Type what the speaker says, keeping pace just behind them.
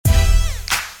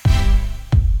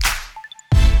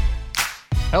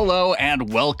Hello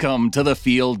and welcome to the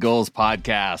Field Gulls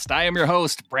Podcast. I am your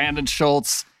host, Brandon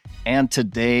Schultz, and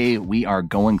today we are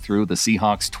going through the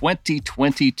Seahawks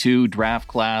 2022 draft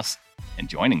class. And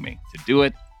joining me to do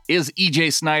it is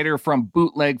EJ Snyder from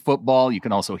Bootleg Football. You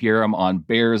can also hear him on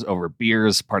Bears Over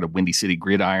Beers, part of Windy City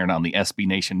Gridiron on the SB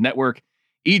Nation Network.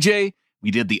 EJ,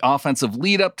 we did the offensive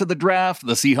lead up to the draft.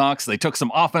 The Seahawks, they took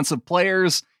some offensive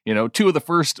players. You know, three of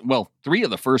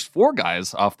the first four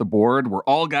guys off the board were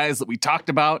all guys that we talked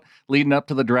about leading up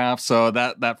to the draft. So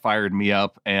that fired me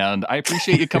up. And I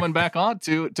appreciate you coming back on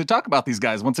to talk about these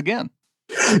guys once again.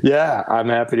 Yeah, I'm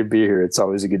happy to be here. It's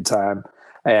always a good time.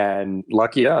 And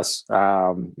lucky us,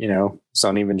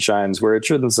 sun even shines where it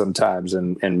shouldn't sometimes.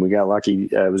 And we got lucky.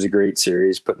 It was a great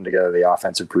series putting together the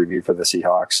offensive preview for the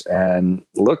Seahawks. And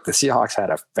look, the Seahawks had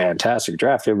a fantastic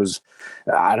draft. It was,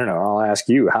 I don't know, I'll ask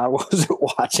you, how was it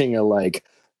watching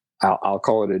I'll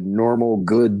call it a normal,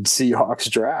 good Seahawks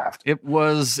draft? It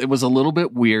was a little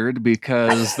bit weird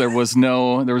because there was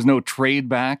no trade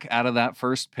back out of that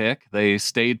first pick. They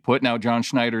stayed put. Now, John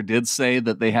Schneider did say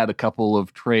that they had a couple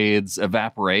of trades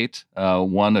evaporate.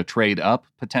 One, a trade up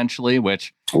potentially,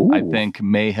 which I think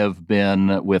may have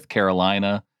been with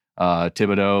Carolina.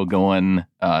 Thibodeau going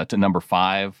to number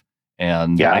 5.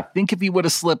 And yeah. I think if he would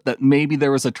have slipped that, maybe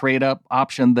there was a trade up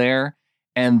option there.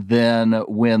 And then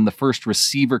when the first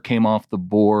receiver came off the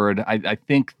board, I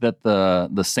think that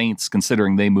the Saints,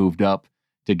 considering they moved up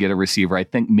to get a receiver, I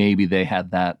think maybe they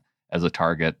had that as a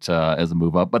target, as a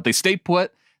move up. But they stayed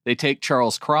put. They take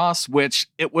Charles Cross, which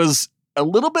it was a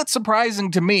little bit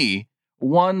surprising to me.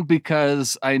 One,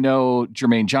 because I know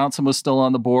Jermaine Johnson was still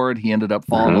on the board. He ended up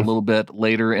falling a little bit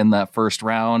later in that first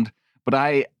round. But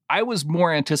I was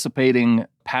more anticipating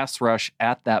pass rush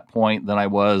at that point than I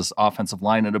was offensive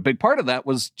line. And a big part of that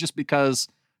was just because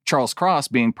Charles Cross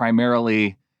being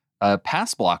primarily a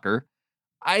pass blocker,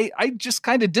 I just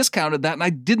kind of discounted that. And I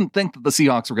didn't think that the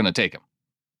Seahawks were going to take him.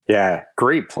 Yeah,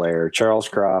 great player. Charles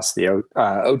Cross, the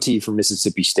OT from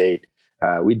Mississippi State.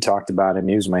 We'd talked about him.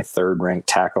 He was my third ranked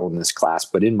tackle in this class,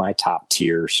 but in my top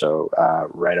tier. So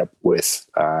right up with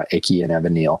Ickey and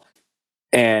Evan Neal.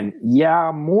 And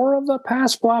yeah, more of a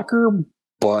pass blocker,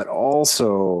 but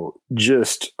also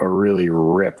just a really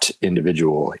ripped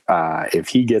individual. If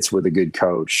he gets with a good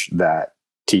coach that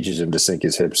teaches him to sink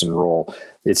his hips and roll,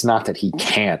 it's not that he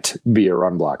can't be a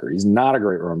run blocker. He's not a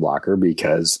great run blocker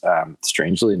because,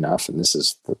 strangely enough, and this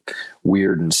is the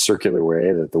weird and circular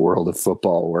way that the world of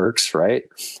football works, right?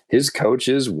 His coach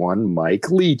is one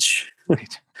Mike Leach.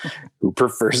 Right. Who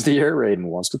prefers the air raid and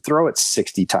wants to throw it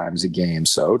 60 times a game.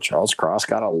 So Charles Cross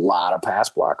got a lot of pass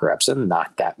block reps and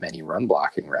not that many run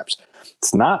blocking reps.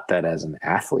 It's not that as an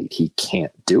athlete, he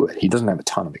can't do it. He doesn't have a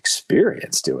ton of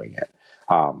experience doing it,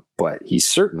 but he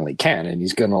certainly can, and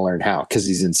he's going to learn how because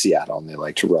he's in Seattle and they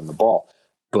like to run the ball.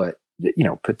 But,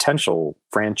 potential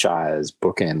franchise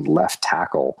bookend left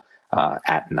tackle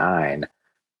at 9.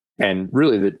 And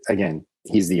really, again,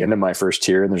 he's the end of my first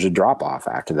tier, and there's a drop off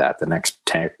after that. The next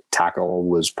tackle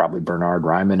was probably Bernhard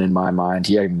Raimann in my mind.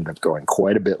 He ended up going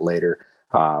quite a bit later,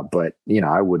 but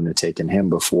I wouldn't have taken him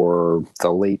before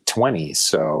the late 20s.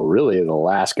 So really, the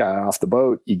last guy off the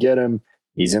boat, you get him.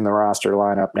 He's in the roster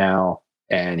lineup now,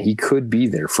 and he could be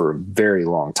there for a very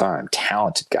long time.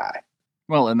 Talented guy.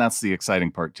 Well, and that's the exciting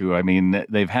part, too. I mean,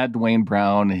 they've had Dwayne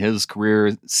Brown, his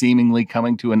career seemingly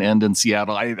coming to an end in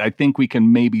Seattle. I think we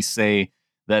can maybe say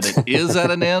that it is at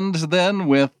an end then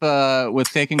with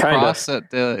taking Cross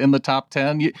at in the top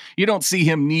 10. You don't see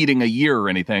him needing a year or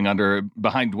anything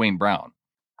behind Dwayne Brown.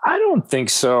 I don't think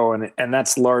so, and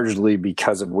that's largely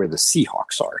because of where the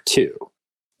Seahawks are too.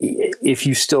 If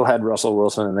you still had Russell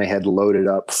Wilson and they had loaded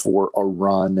up for a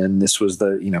run, and this was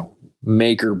the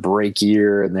make or break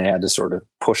year, and they had to sort of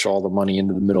push all the money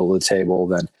into the middle of the table,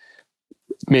 then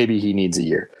maybe he needs a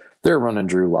year. They're running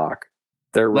Drew Lock.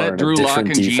 Let Drew Lock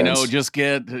and defense. Geno just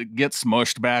get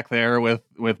smushed back there with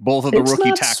both of the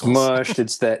rookie tackles. Smushed.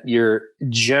 It's that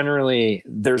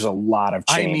there's a lot of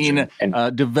change. I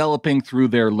mean, developing through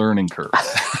their learning curve.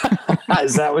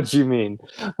 Is that what you mean?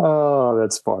 Oh,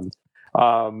 that's fun.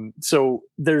 So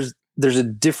there's a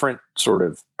different sort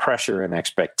of pressure and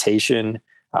expectation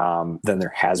than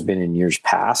there has been in years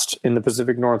past in the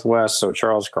Pacific Northwest. So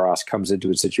Charles Cross comes into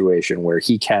a situation where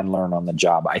he can learn on the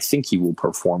job. I think he will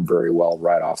perform very well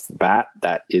right off the bat.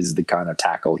 That is the kind of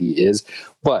tackle he is.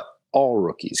 But all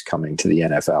rookies coming to the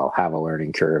NFL have a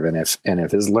learning curve. And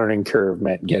if his learning curve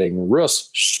meant getting Russ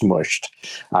smushed,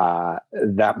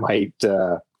 that might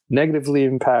negatively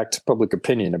impact public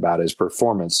opinion about his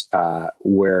performance.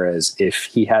 Whereas if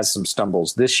he has some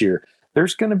stumbles this year,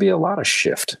 there's going to be a lot of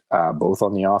shift, both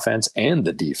on the offense and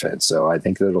the defense. So I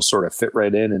think that it'll sort of fit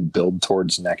right in and build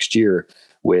towards next year,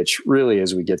 which really,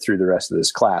 as we get through the rest of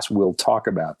this class, we'll talk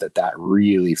about that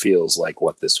really feels like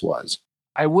what this was.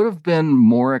 I would have been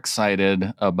more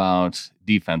excited about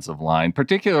defensive line,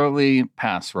 particularly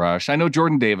pass rush. I know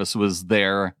Jordan Davis was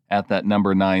there at that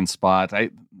number 9 spot.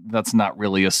 That's not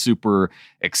really a super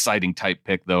exciting type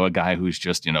pick, though. A guy who's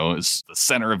just, is the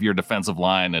center of your defensive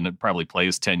line and it probably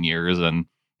plays 10 years and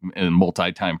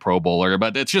multi-time Pro Bowler.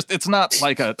 But it's not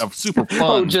like a super fun.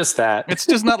 Oh, just that. It's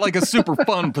just not like a super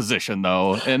fun position,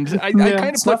 though. And I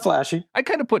kind of put flashy. I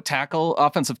kind of put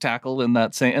offensive tackle in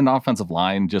that same, and offensive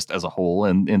line just as a whole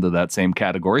and into that same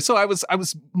category. So I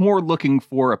was more looking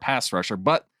for a pass rusher.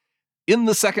 But in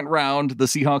the second round, the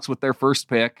Seahawks with their first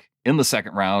pick in the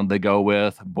second round, they go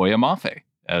with Boye Mafe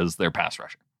as their pass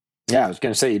rusher. Yeah, I was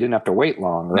going to say you didn't have to wait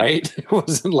long, right? No. It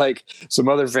wasn't like some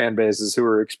other fan bases who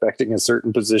were expecting a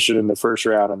certain position in the first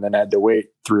round and then had to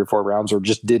wait 3 or 4 rounds or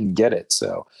just didn't get it.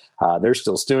 So they're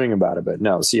still stewing about it. But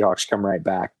no, Seahawks come right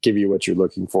back, give you what you're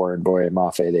looking for in Boye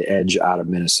Mafe, the edge out of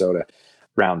Minnesota.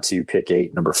 Round 2, pick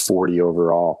 8, number 40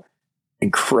 overall.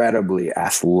 Incredibly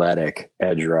athletic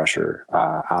edge rusher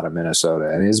out of Minnesota.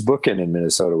 And his bookend in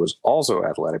Minnesota was also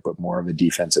athletic, but more of a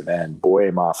defensive end. Boye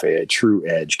Mafe, a true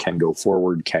edge, can go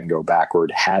forward, can go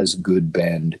backward, has good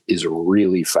bend, is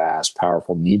really fast,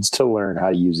 powerful, needs to learn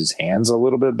how to use his hands a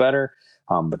little bit better.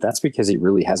 But that's because he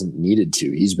really hasn't needed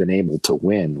to. He's been able to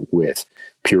win with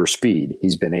pure speed.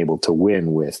 He's been able to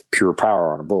win with pure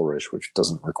power on a bull rush, which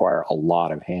doesn't require a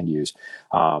lot of hand use.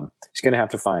 He's going to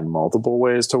have to find multiple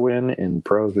ways to win in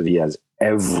pros, but he has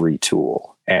every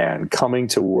tool. And coming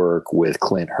to work with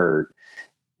Clint Hurt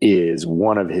is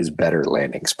one of his better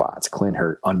landing spots. Clint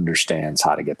Hurt understands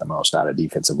how to get the most out of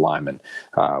defensive linemen,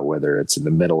 whether it's in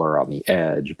the middle or on the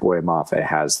edge. Boye Mafe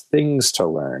has things to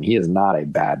learn. He is not a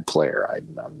bad player. I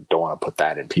don't want to put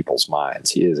that in people's minds.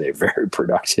 He is a very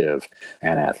productive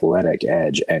and athletic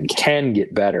edge and can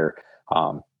get better.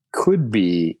 Could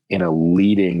be in a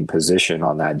leading position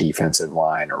on that defensive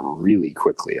line really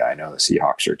quickly. I know the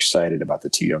Seahawks are excited about the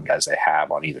 2 young guys they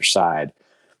have on either side.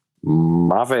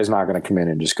 Mafe is not going to come in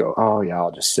and just go, oh, yeah,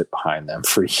 I'll just sit behind them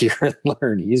for a year and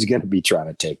learn. He's going to be trying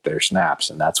to take their snaps,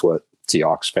 and that's what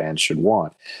Seahawks fans should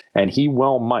want. And he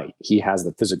well might. He has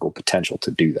the physical potential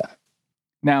to do that.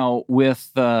 Now,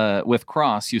 with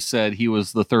Cross, you said he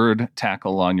was the 3rd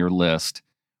tackle on your list.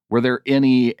 Were there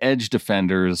any edge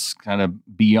defenders kind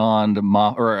of beyond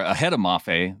or ahead of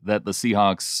Mafe that the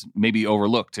Seahawks maybe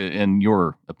overlooked, in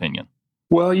your opinion?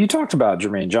 Well, you talked about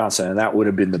Jermaine Johnson, and that would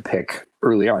have been the pick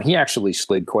early on. He actually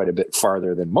slid quite a bit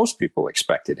farther than most people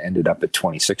expected, ended up at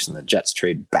 26, and the Jets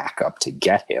trade back up to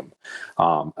get him.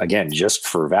 Again, just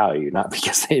for value, not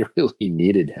because they really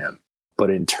needed him. But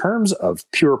in terms of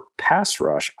pure pass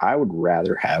rush, I would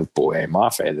rather have Boye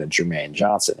Mafe than Jermaine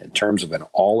Johnson. In terms of an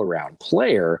all-around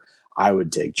player, I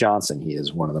would take Johnson. He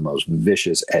is one of the most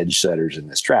vicious edge setters in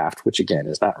this draft, which, again,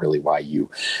 is not really why you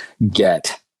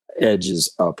get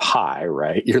edges up high,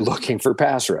 right? You're looking for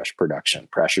pass rush production,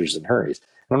 pressures and hurries.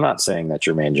 And I'm not saying that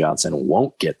Jermaine Johnson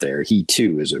won't get there. He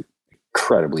too is an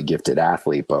incredibly gifted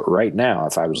athlete. But right now,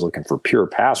 if I was looking for pure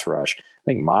pass rush, I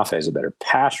think Mafe is a better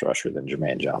pass rusher than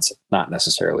Jermaine Johnson, not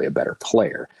necessarily a better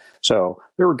player. So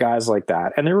there were guys like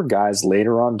that. And there were guys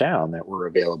later on down that were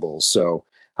available. So,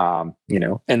 and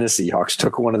the Seahawks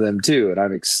took one of them too. And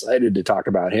I'm excited to talk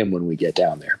about him when we get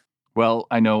down there. Well,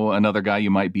 I know another guy you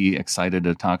might be excited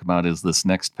to talk about is this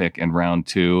next pick in round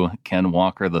 2, Ken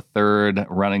Walker, the 3rd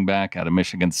running back out of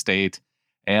Michigan State.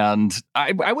 And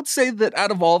I would say that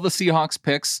out of all the Seahawks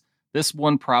picks, this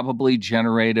one probably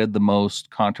generated the most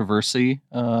controversy,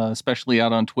 especially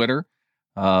out on Twitter,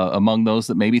 among those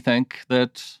that maybe think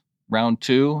that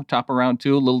top of round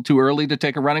 2, a little too early to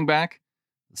take a running back.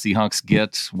 The Seahawks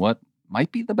get what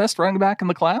might be the best running back in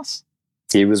the class.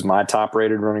 He was my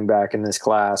top-rated running back in this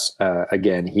class.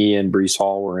 Again, he and Breece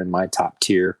Hall were in my top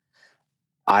tier.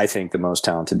 I think the most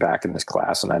talented back in this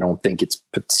class, and I don't think it's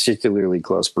particularly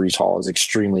close. Breece Hall is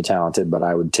extremely talented, but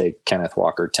I would take Kenneth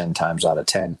Walker 10 times out of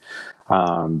 10.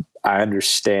 I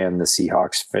understand the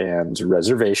Seahawks fans'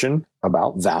 reservation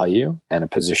about value and a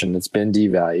position that's been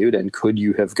devalued, and could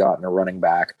you have gotten a running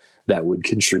back that would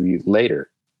contribute later?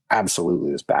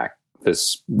 Absolutely,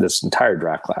 this entire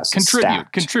draft class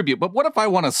contribute. But what if I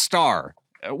want a star?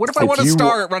 What if I want a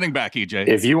star at running back, EJ?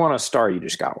 If you want a star, you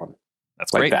just got one.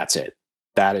 That's great. That's it.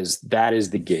 That is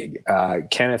the gig.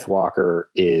 Kenneth Walker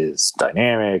is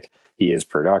dynamic. He is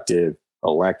productive,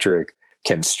 electric,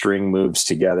 can string moves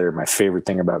together. My favorite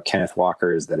thing about Kenneth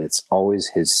Walker is that it's always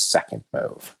his second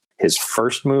move. His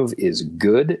first move is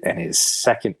good, and his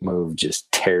second move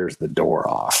just tears the door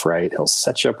off, right? He'll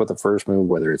set you up with the first move,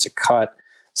 whether it's a cut,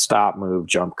 stop move,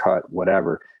 jump cut,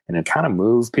 whatever, and it kind of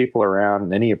move people around.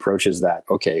 And then he approaches that,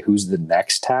 okay, who's the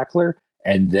next tackler?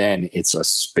 And then it's a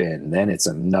spin. Then it's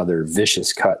another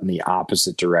vicious cut in the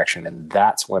opposite direction. And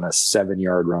that's when a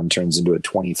 7-yard run turns into a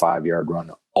 25-yard run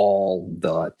all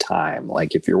the time.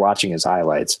 Like if you're watching his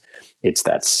highlights, it's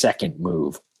that second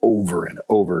move over and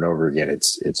over and over again.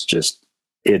 It's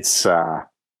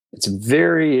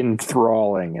very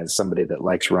enthralling as somebody that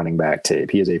likes running back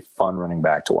tape. He is a fun running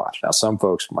back to watch. Now, some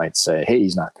folks might say, hey,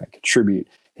 he's not going to contribute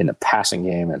in the passing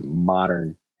game, and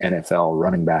modern NFL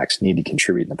running backs need to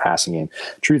contribute in the passing game.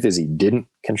 Truth is, he didn't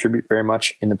contribute very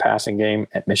much in the passing game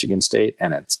at Michigan State,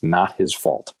 and it's not his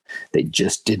fault. They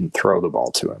just didn't throw the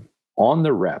ball to him. On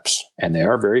the reps, and they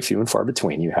are very few and far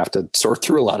between, you have to sort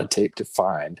through a lot of tape to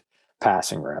find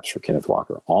passing reps for Kenneth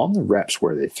Walker. On the reps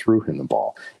where they threw him the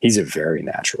ball, he's a very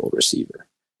natural receiver.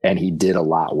 And he did a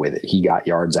lot with it. He got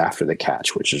yards after the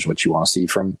catch, which is what you want to see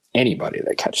from anybody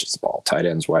that catches the ball. Tight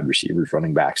ends, wide receivers,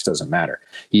 running backs, doesn't matter.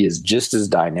 He is just as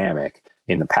dynamic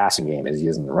in the passing game as he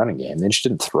is in the running game. They just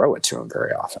didn't throw it to him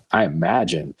very often. I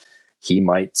imagine he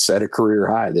might set a career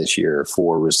high this year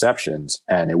for receptions,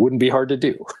 and it wouldn't be hard to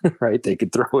do, right? They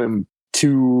could throw him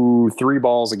 2-3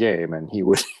 balls a game, and he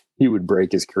would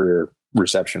break his career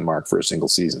reception mark for a single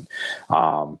season.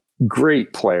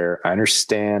 Great player. I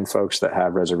understand folks that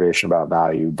have reservation about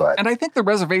value, but... And I think the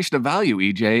reservation of value,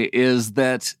 EJ, is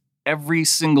that every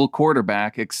single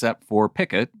quarterback except for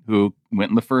Pickett, who went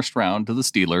in the first round to the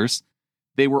Steelers,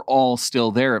 they were all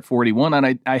still there at 41.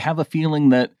 And I have a feeling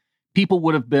that people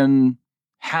would have been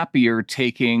happier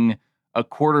taking a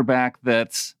quarterback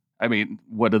that's, I mean,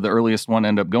 what did the earliest one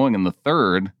end up going in the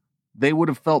third? They would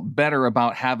have felt better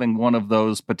about having one of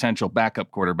those potential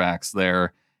backup quarterbacks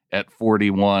there at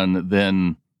 41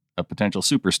 than a potential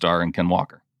superstar in Ken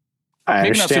Walker.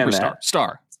 Maybe not superstar, that.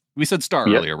 Star. We said star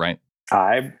earlier, right?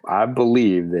 I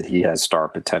believe that he has star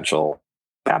potential.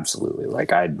 Absolutely.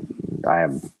 Like I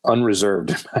am unreserved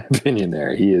in my opinion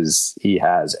there. He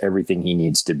has everything he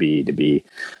needs to be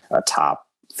a top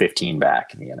 15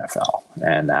 back in the NFL.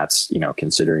 And that's,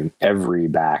 considering every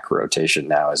back rotation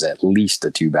now is at least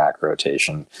a 2-back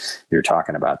rotation. You're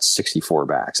talking about 64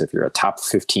 backs. If you're a top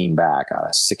 15 back out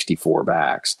of 64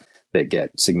 backs that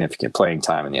get significant playing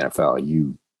time in the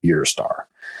NFL, you're a star.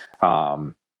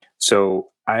 So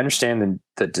I understand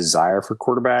the desire for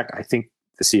quarterback. I think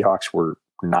the Seahawks were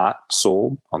not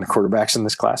sold on the quarterbacks in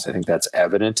this class. I think that's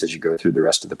evident as you go through the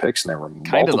rest of the picks. And there were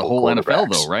kind of the whole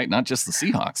NFL though, right? Not just the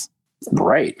Seahawks.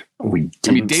 Right.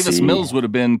 Davis Mills would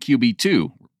have been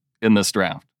QB2 in this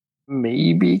draft.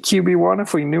 Maybe QB1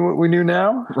 if we knew what we knew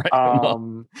now. Right.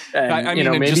 I mean,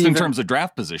 maybe just in terms of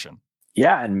draft position.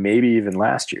 Yeah, and maybe even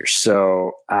last year.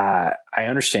 So I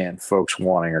understand folks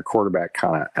wanting a quarterback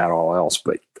kind of at all else,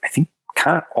 but I think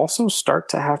kind of also start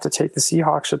to have to take the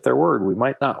Seahawks at their word. We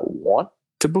might not want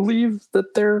to believe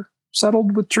that they're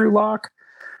settled with Drew Lock,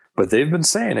 but they've been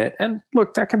saying it. And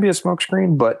look, that can be a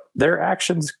smokescreen, but their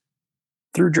actions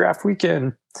through draft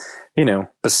weekend,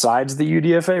 besides the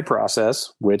UDFA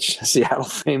process, which Seattle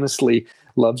famously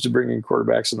loves to bring in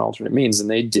quarterbacks and alternate means, and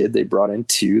they did. They brought in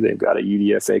 2. They've got a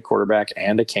UDFA quarterback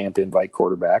and a camp invite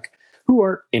quarterback who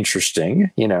are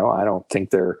interesting. I don't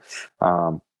think they're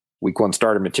week 1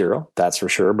 starter material, that's for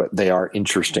sure, but they are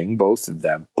interesting, both of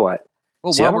them. But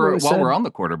while we're on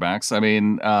the quarterbacks, I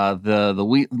mean,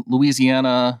 the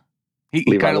Louisiana, he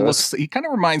kind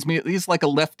of reminds me. He's like a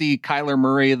lefty Kyler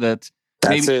Murray. That's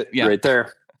it right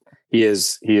there. He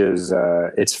is.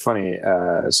 It's funny.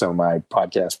 So my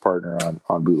podcast partner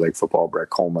on Bootleg Football, Brett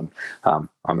Coleman, I'm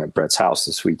at Brett's house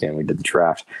this weekend. We did the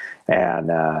draft,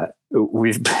 and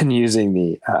we've been using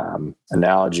the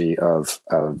analogy of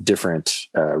different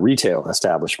retail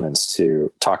establishments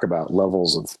to talk about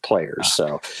levels of players.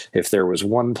 So if there was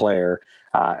one player,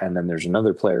 and then there's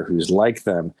another player who's like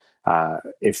them.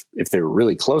 If they were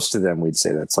really close to them, we'd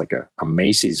say that's like a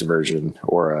Macy's version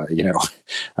or a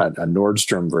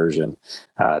Nordstrom version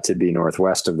to be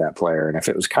northwest of that player. And if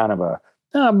it was kind of a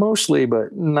mostly,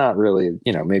 but not really,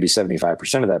 maybe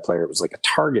 75% of that player, it was like a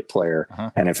Target player.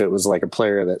 Uh-huh. And if it was like a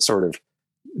player that sort of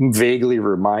vaguely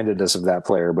reminded us of that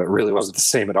player, but really wasn't the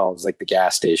same at all, it was like the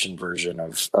gas station version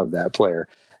of that player.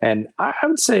 And I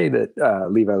would say that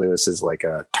Levi Lewis is like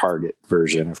a Target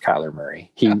version of Kyler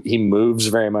Murray. He moves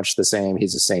very much the same.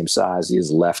 He's the same size. He is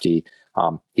lefty.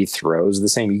 He throws the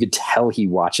same. You could tell he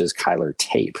watches Kyler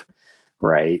tape,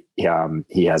 right?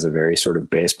 He has a very sort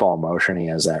of baseball motion. He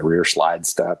has that rear slide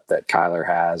step that Kyler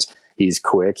has. He's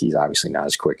quick. He's obviously not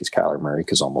as quick as Kyler Murray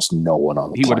because almost no one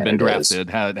on the he would have been planet drafted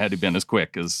had he been as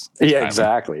quick as Yeah, Kyler.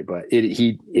 exactly. But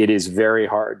it is very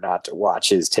hard not to watch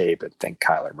his tape and think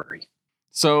Kyler Murray.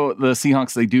 So the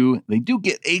Seahawks, they do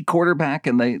get a quarterback,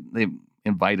 and they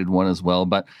invited one as well.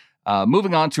 But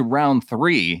moving on to round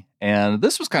 3, and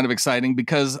this was kind of exciting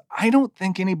because I don't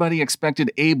think anybody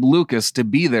expected Abe Lucas to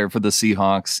be there for the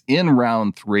Seahawks in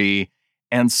round 3.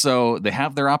 And so they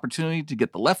have their opportunity to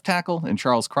get the left tackle in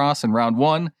Charles Cross in round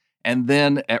 1, and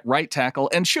then at right tackle.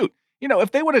 And shoot,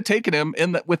 if they would have taken him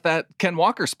with that Ken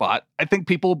Walker spot, I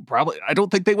think I don't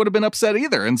think they would have been upset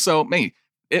either. And so,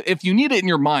 if you need it in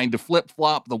your mind to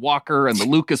flip-flop the Walker and the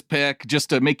Lucas pick just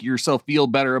to make yourself feel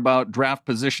better about draft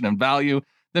position and value,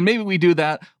 then maybe we do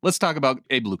that. Let's talk about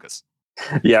Abe Lucas.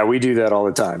 Yeah, we do that all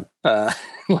the time.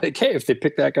 Like, hey, if they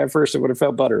picked that guy first, it would have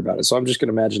felt better about it. So I'm just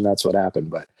going to imagine that's what happened.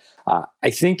 But I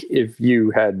think if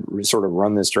you had sort of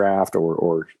run this draft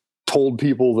or told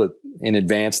people that in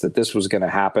advance that this was going to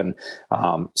happen,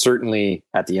 certainly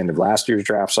at the end of last year's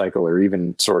draft cycle, or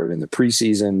even sort of in the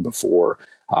preseason before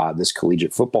this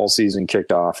collegiate football season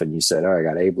kicked off, and you said, oh, I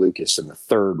got Abe Lucas in the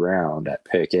 3rd round at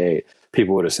pick 8,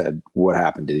 people would have said, what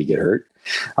happened? Did he get hurt?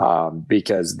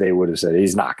 Because they would have said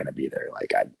he's not going to be there.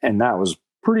 And that was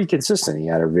pretty consistent. He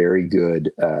had a very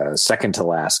good second to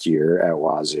last year at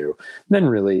Wazoo. Then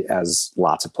really, as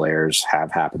lots of players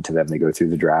have happened to them, they go through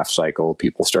the draft cycle,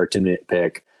 people start to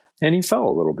nitpick, and he fell a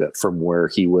little bit from where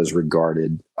he was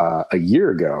regarded a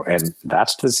year ago. And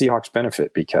that's to the Seahawks'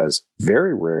 benefit, because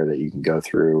very rare that you can go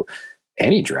through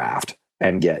any draft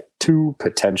and get 2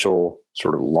 potential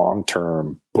sort of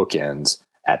long-term bookends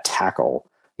at tackle,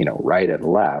 right and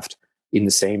left, in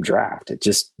the same draft. It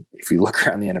just, if you look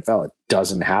around the NFL, it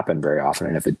doesn't happen very often.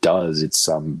 And if it does, it's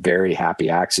some very happy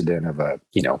accident of a,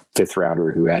 5th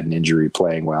rounder who had an injury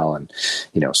playing well. And,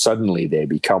 suddenly they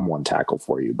become one tackle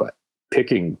for you. But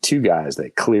picking 2 guys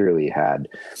that clearly had,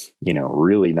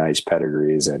 really nice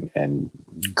pedigrees and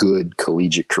good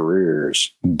collegiate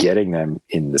careers, getting them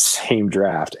in the same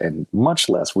draft, and much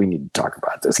less, we need to talk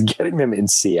about this, getting them in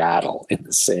Seattle in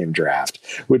the same draft,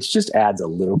 which just adds a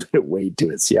little bit of weight to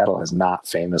it. Seattle has not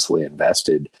famously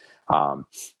invested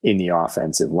in the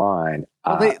offensive line.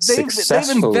 They've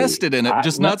invested in it,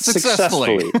 just not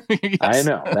successfully. Yes. I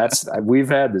know we've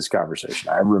had this conversation.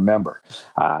 I remember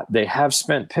they have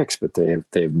spent picks, but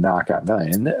they've not got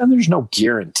value, and there's no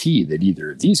guarantee that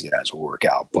either of these guys will work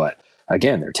out. But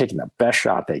again, they're taking the best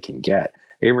shot they can get.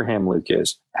 Abraham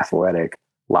Lucas, athletic,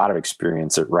 a lot of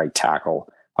experience at right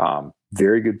tackle,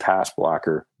 very good pass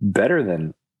blocker, better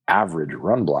than average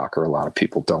run blocker. A lot of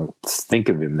people don't think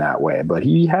of him that way, but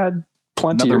he had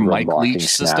plenty another of Mike Leach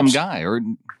snaps. System guy. Or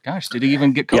gosh, did he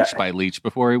even get coached by Leach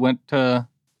before he moved?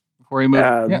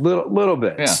 Little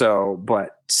bit. Yeah. So,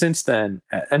 but since then,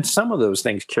 and some of those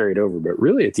things carried over, but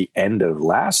really at the end of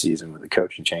last season with the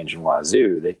coaching change in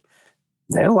Wazoo, they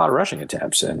had a lot of rushing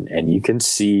attempts, and you can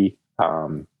see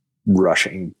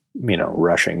rushing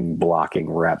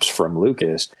blocking reps from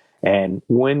Lucas. And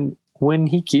when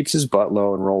he keeps his butt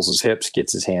low and rolls his hips,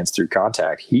 gets his hands through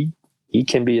contact, he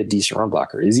can be a decent run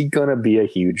blocker. Is he going to be a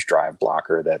huge drive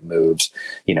blocker that moves,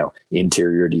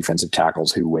 interior defensive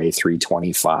tackles who weigh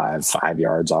 325, 5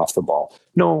 yards off the ball?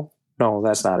 No,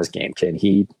 that's not his game. Can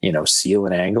he, seal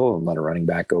an angle and let a running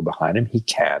back go behind him? He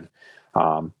can.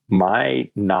 My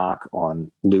knock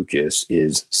on Lucas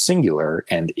is singular,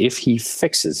 and if he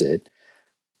fixes it,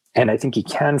 and I think he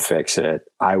can fix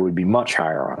it, I would be much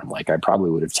higher on him. I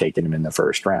probably would have taken him in the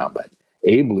 1st round. But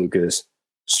Abe Lucas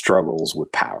struggles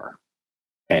with power.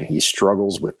 And he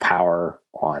struggles with power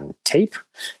on tape.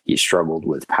 He struggled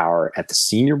with power at the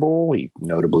Senior Bowl. He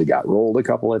notably got rolled a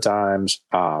couple of times.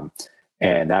 And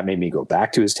that made me go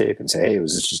back to his tape and say, hey,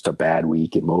 was this just a bad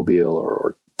week in Mobile,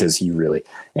 or does he really?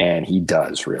 And he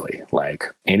does really.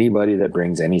 Anybody that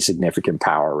brings any significant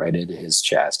power right into his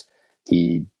chest,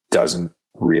 he doesn't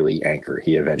really anchor.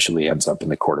 He eventually ends up in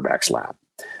the quarterback's lap.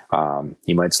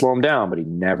 He might slow him down, but he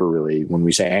never really, when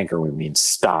we say anchor, we mean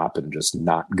stop and just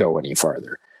not go any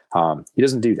farther. He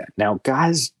doesn't do that. Now,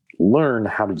 guys learn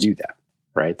how to do that,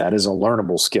 right? That is a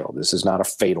learnable skill. This is not a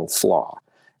fatal flaw.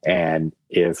 And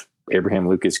if Abraham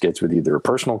Lucas gets with either a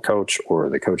personal coach or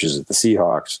the coaches at the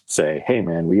Seahawks, say, hey,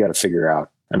 man, we got to figure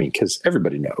out, because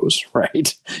everybody knows,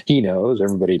 right? He knows,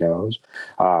 everybody knows.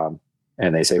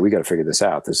 And they say, we got to figure this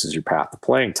out. This is your path to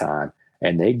playing time.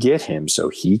 And they get him so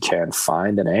he can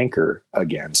find an anchor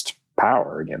against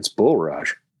power, against bull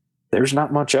rush. There's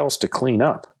not much else to clean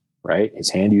up, right? His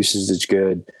hand usage is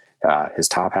good. His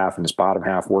top half and his bottom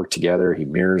half work together. He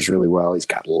mirrors really well. He's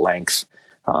got length.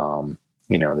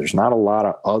 there's not a lot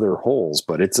of other holes,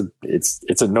 but it's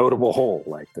a notable hole.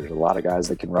 Like, there's a lot of guys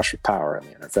that can rush with power in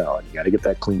the NFL, and you got to get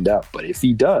that cleaned up. But if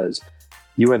he does,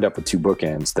 you end up with two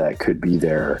bookends that could be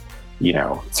there,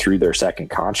 through their second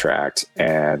contract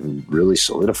and really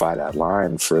solidify that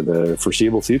line for the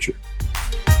foreseeable future.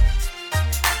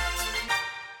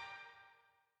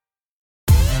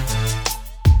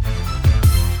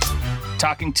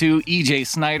 Talking to EJ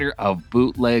Snyder of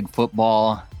Bootleg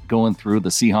Football, going through the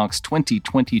Seahawks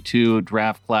 2022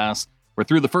 draft class. We're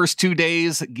through the first 2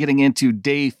 days, getting into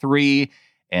day 3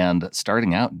 and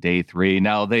starting out day 3.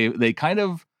 Now, they kind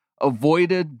of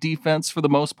avoided defense for the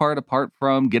most part, apart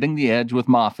from getting the edge with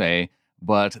Mafe,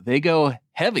 but they go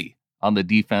heavy on the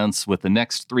defense with the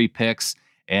next 3 picks,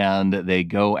 and they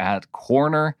go at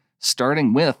corner,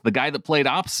 starting with the guy that played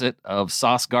opposite of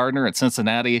Sauce Gardner at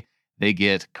Cincinnati. They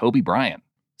get Kobe Bryant.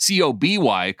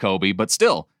 C-O-B-Y Kobe, but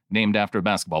still named after a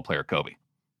basketball player, Kobe.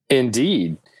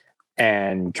 Indeed.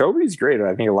 And Kobe's great.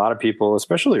 I think a lot of people,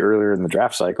 especially earlier in the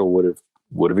draft cycle, would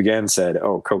have again said,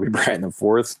 "Oh, Kobe Bryant the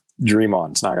fourth, dream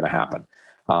on. It's not going to happen."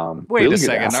 Wait really a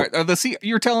second.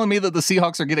 You're telling me that the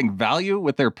Seahawks are getting value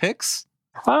with their picks?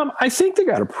 I think they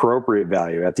got appropriate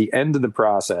value at the end of the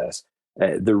process.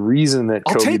 The reason that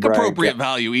I'll Kobe take Bryant appropriate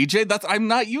value, EJ. I'm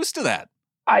not used to that.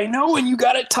 I know, and you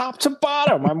got it top to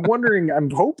bottom. I'm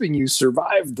hoping you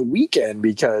survived the weekend,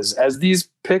 because as these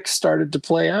picks started to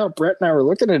play out, Brett and I were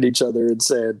looking at each other and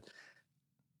said,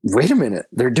 wait a minute,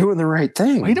 they're doing the right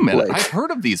thing. Wait a minute, I've heard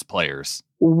of these players.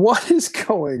 What is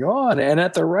going on? And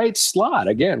at the right slot,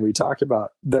 again, we talked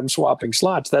about them swapping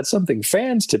slots. That's something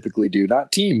fans typically do,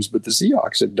 not teams, but the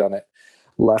Seahawks have done it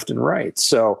left and right.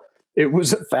 So it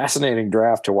was a fascinating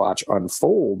draft to watch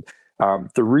unfold.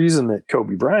 The reason that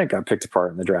Kobe Bryant got picked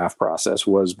apart in the draft process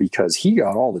was because he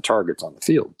got all the targets on the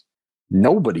field.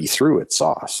 Nobody threw at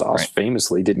Sauce. Sauce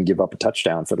famously didn't give up a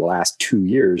touchdown for the last 2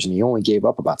 years, and he only gave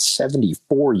up about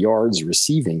 74 yards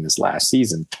receiving this last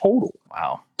season total.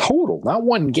 Wow. Total, not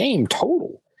one game,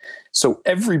 total. So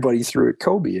everybody threw at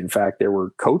Kobe. In fact, there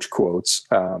were coach quotes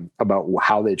about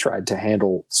how they tried to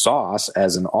handle Sauce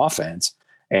as an offense.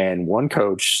 And one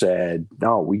coach said,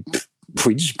 no, we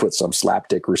just put some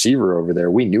slapdick receiver over there.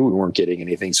 We knew we weren't getting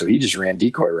anything, so he just ran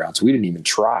decoy routes. We didn't even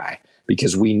try,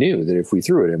 because we knew that if we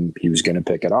threw at him, he was going to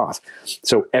pick it off.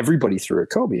 So everybody threw at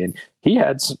Kobe, and he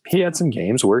had some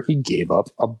games where he gave up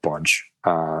a bunch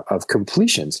of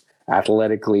completions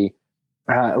athletically,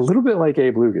 a little bit like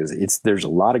Abe Lucas. There's a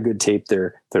lot of good tape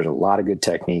there. There's a lot of good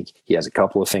technique. He has a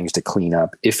couple of things to clean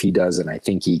up. If he does, and I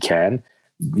think he can,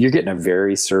 you're getting a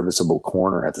very serviceable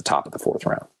corner at the top of the 4th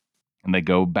round. And they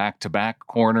go back-to-back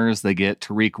corners. They get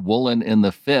Tariq Woolen in the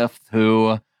 5th,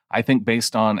 who I think,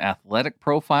 based on athletic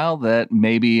profile, that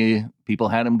maybe people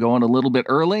had him going a little bit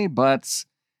early. But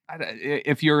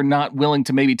if you're not willing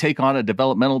to maybe take on a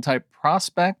developmental type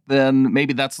prospect, then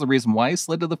maybe that's the reason why he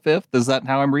slid to the 5th. Is that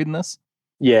how I'm reading this?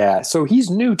 Yeah, so he's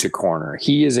new to corner.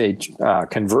 He is a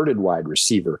converted wide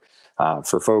receiver.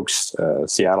 For folks,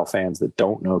 Seattle fans that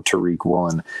don't know Tariq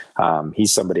Woolen,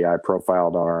 he's somebody I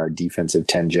profiled on our defensive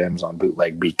 10 gems on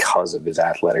Bootleg because of his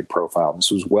athletic profile.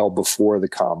 This was well before the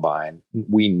combine.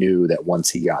 We knew that once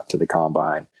he got to the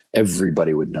combine,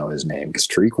 everybody would know his name, because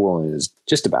Tariq Woolen is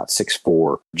just about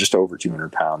 6'4", just over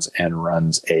 200 pounds, and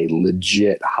runs a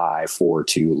legit high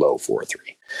 4.2, low 4.3.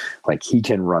 Like, he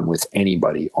can run with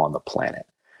anybody on the planet.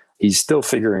 He's still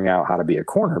figuring out how to be a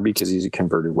corner because he's a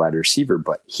converted wide receiver,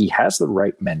 but he has the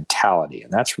right mentality,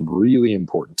 and that's really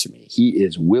important to me. He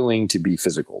is willing to be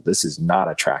physical. This is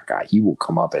not a track guy. He will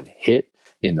come up and hit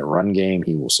in the run game.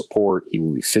 He will support. He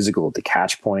will be physical at the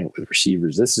catch point with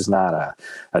receivers. This is not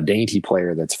a dainty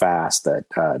player that's fast, that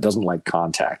doesn't like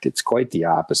contact. It's quite the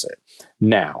opposite.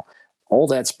 Now, all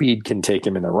that speed can take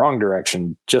him in the wrong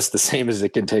direction just the same as it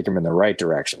can take him in the right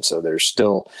direction. So they're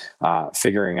still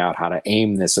figuring out how to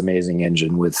aim this amazing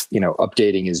engine with,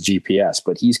 updating his GPS,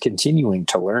 but he's continuing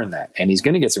to learn that. And he's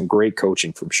going to get some great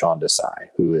coaching from Sean Desai,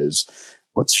 who is,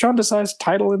 what's Sean Desai's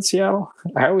title in Seattle?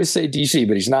 I always say DC,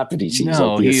 but he's not the DC.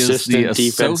 No, he's like he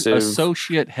is the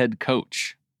associate head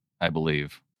coach, I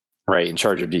believe. Right, in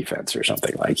charge of defense or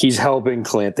something. Like, he's helping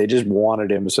Clint. They just wanted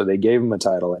him, so they gave him a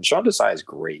title. And Sean Desai is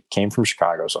great. Came from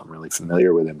Chicago, so I'm really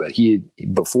familiar with him. But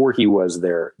before he was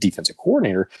their defensive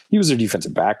coordinator, he was their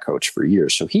defensive back coach for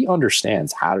years. So he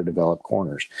understands how to develop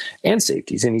corners and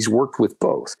safeties, and he's worked with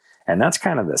both. And that's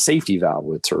kind of the safety valve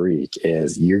with Tariq,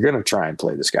 is you're going to try and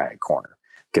play this guy at corner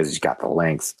because he's got the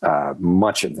length.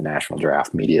 Much of the national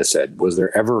draft media said, was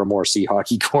there ever a more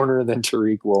Seahawky corner than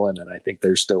Tariq Woolen? And I think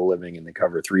they're still living in the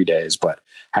cover 3 days. But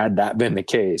had that been the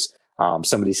case,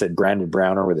 somebody said Brandon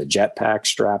Browner with a jetpack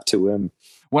strapped to him.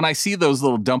 when I see those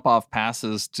little dump off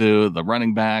passes to the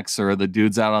running backs or the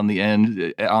dudes out on the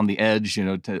edge,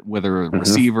 whether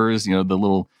receivers, the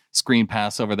little screen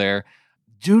pass over there,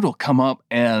 dude will come up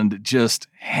and just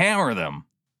hammer them.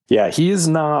 Yeah, he is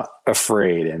not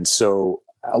afraid. And so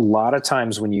a lot of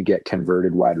times when you get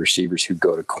converted wide receivers who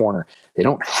go to corner, they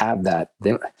don't have that.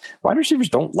 Wide receivers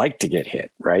don't like to get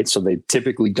hit, right? So they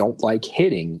typically don't like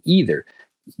hitting either.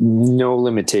 No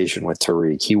limitation with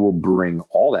Tyreek. He will bring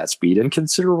all that speed and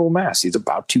considerable mass. He's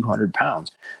about 200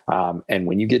 pounds. And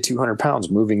when you get 200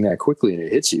 pounds moving that quickly and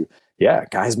it hits you, yeah,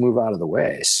 guys move out of the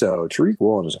way. So Tariq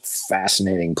Woolen is a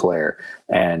fascinating player.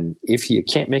 And if you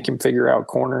can't make him figure out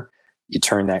corner, you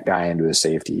turn that guy into a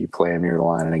safety. You play him near the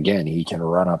line. And again, he can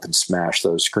run up and smash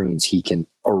those screens. He can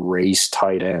erase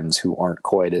tight ends who aren't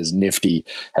quite as nifty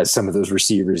as some of those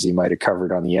receivers he might have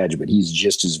covered on the edge, but he's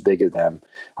just as big as them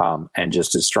and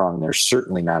just as strong. They're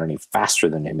certainly not any faster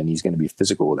than him, and he's going to be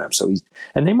physical with them.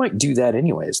 And they might do that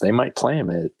anyways. They might play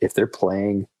him if they're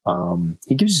playing.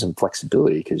 He gives you some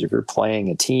flexibility because if you're playing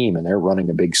a team and they're running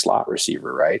a big slot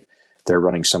receiver, right? They're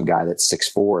running some guy that's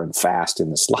 6'4" and fast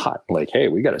in the slot. Like, hey,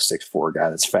 we got a 6'4"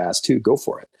 guy that's fast too. Go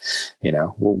for it.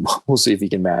 We'll see if he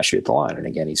can mash you at the line. And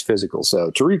again, he's physical. So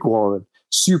Tariq Woolen,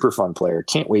 super fun player.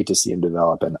 Can't wait to see him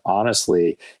develop. And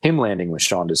honestly, him landing with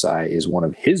Sean Desai is one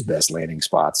of his best landing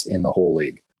spots in the whole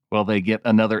league. Well, they get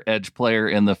another edge player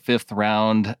in the 5th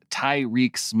round,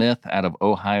 Tyreek Smith out of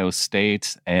Ohio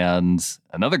State, and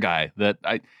another guy that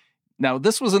Now,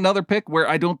 this was another pick where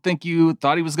I don't think you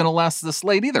thought he was going to last this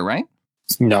late either, right?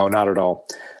 No, not at all.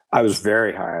 I was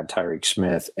very high on Tyreek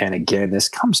Smith. And again, this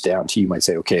comes down to, you might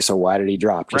say, okay, so why did he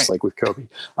drop? Just like with Kobe.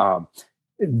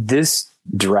 This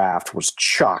draft was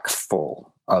chock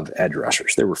full of edge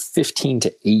rushers. There were 15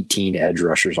 to 18 edge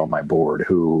rushers on my board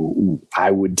who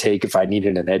I would take if I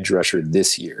needed an edge rusher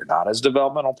this year, not as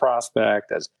developmental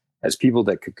prospect, as people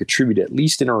that could contribute at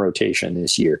least in a rotation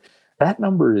this year. That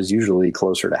number is usually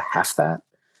closer to half that,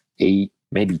 8,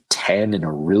 maybe 10 in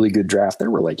a really good draft. There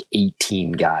were like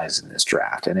 18 guys in this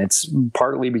draft. And it's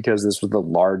partly because this was the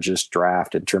largest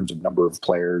draft in terms of number of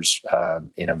players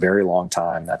in a very long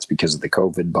time. That's because of the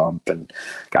COVID bump and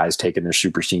guys taking their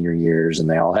super senior years, and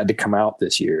they all had to come out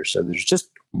this year. So there's just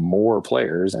more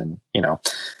players, and, it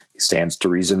stands to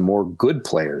reason more good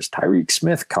players. Tyreek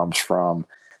Smith comes from,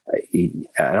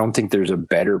 I don't think there's a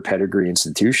better pedigree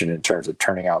institution in terms of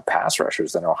turning out pass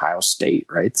rushers than Ohio State,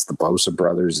 right? It's the Bosa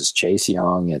brothers, it's Chase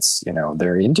Young, it's,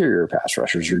 their interior pass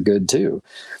rushers are good too.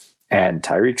 And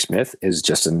Tyreek Smith is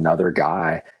just another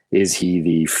guy. Is he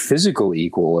the physical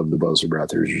equal of the Bosa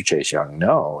brothers or Chase Young?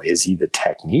 No. Is he the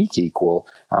technique equal?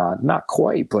 Not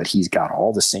quite, but he's got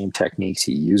all the same techniques.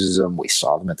 He uses them. We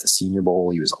saw them at the Senior Bowl.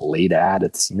 He was a late ad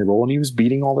at the Senior Bowl, and he was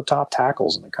beating all the top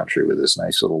tackles in the country with this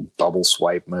nice little double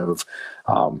swipe move.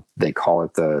 They call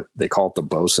it the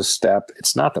Bosa step.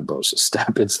 It's not the Bosa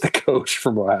step. It's the coach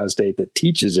from Ohio State that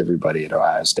teaches everybody at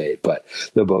Ohio State. But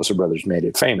the Bosa brothers made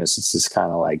it famous. It's this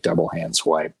kind of like double hand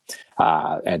swipe.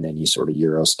 And then you sort of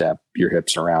Euro step your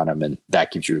hips around him, and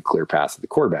that gives you a clear path to the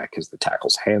quarterback because the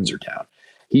tackle's hands are down.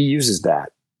 He uses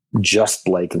that just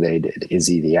like they did. Is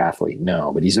he the athlete?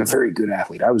 No, but he's a very good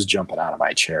athlete. I was jumping out of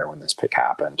my chair when this pick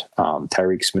happened.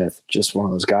 Tyreek Smith, just one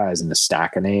of those guys in the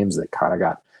stack of names that kind of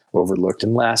got overlooked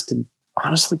and lasted,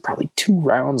 honestly, probably 2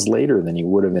 rounds later than he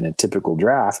would have in a typical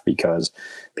draft, because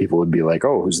people would be like,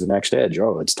 oh, who's the next edge?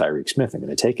 Oh, it's Tyreek Smith. I'm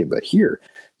going to take it. But here,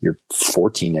 you're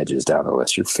 14 edges down the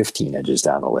list. You're 15 edges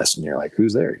down the list. And you're like,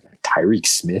 who's there? Tyreek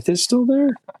Smith is still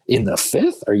there in the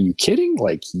 5th? Are you kidding?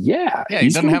 Like, yeah. Yeah, he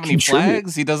doesn't have any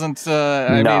flags. He doesn't,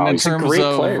 in terms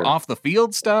of off the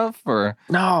field stuff, or?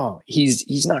 No,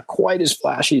 he's not quite as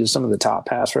flashy as some of the top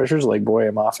pass rushers like Boye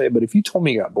Mafe. But if you told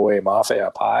me you got Boye Mafe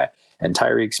up high and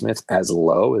Tyreek Smith as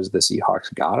low as the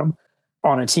Seahawks got him,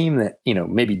 on a team that,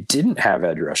 maybe didn't have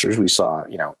edge rushers. We saw,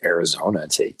 Arizona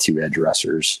take 2 edge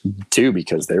rushers too,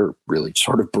 because they're really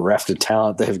sort of bereft of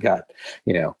talent. They've got,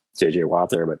 JJ Watt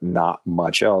there, but not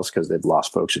much else because they've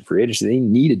lost folks in free agency. They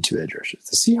needed 2 edge rushers.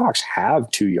 The Seahawks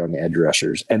have 2 young edge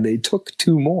rushers, and they took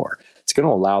 2 more. It's going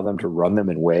to allow them to run them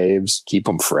in waves, keep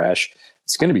them fresh.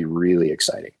 It's going to be really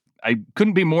exciting. I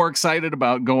couldn't be more excited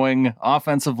about going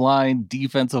offensive line,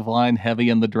 defensive line heavy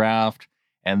in the draft.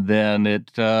 And then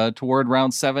toward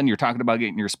round 7, you're talking about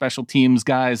getting your special teams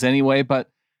guys anyway. But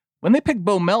when they picked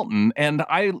Bo Melton, and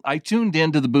I tuned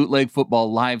into the Bootleg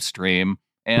Football live stream,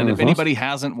 and if anybody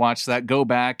hasn't watched that, go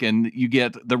back and you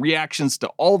get the reactions to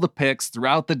all the picks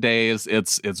throughout the days.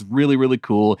 It's really, really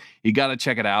cool. You got to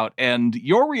check it out. And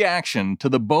your reaction to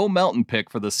the Bo Melton pick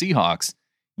for the Seahawks,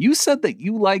 you said that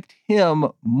you liked him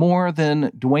more than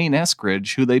Dwayne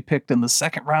Eskridge, who they picked in the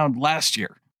 2nd round last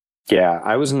year. Yeah,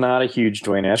 I was not a huge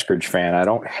Dwayne Eskridge fan. I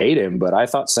don't hate him, but I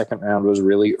thought second round was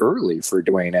really early for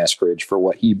Dwayne Eskridge for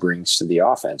what he brings to the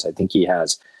offense. I think he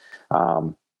has,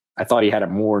 I thought he had a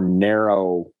more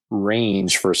narrow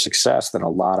range for success than a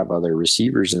lot of other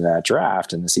receivers in that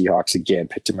draft. And the Seahawks again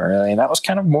picked him early. And that was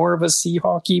kind of more of a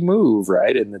Seahawky move,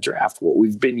 right? In the draft, what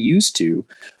we've been used to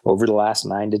over the last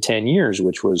 9 to 10 years,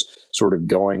 which was sort of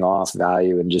going off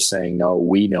value and just saying, no,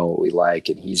 we know what we like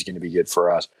and he's going to be good for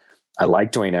us. I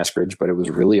like Dwayne Eskridge, but it was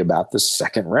really about the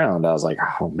second round. I was like,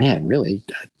 oh man, really?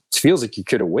 It feels like you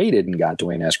could have waited and got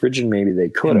Dwayne Eskridge, and maybe they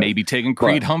could have. Maybe taken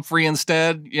Creed Humphrey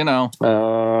instead, Yeah,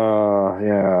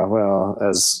 well,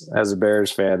 as a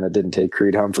Bears fan that didn't take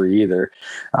Creed Humphrey either,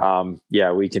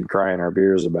 yeah, we can cry in our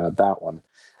beers about that one.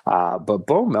 But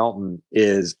Bo Melton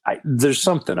there's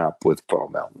something up with Bo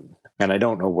Melton, and I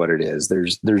don't know what it is.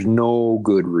 There's no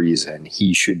good reason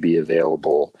he should be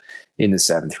available in the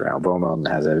 7th round. Bo Melton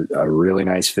has a really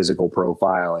nice physical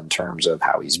profile in terms of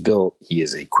how he's built. He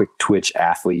is a quick twitch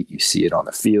athlete. You see it on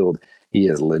the field. He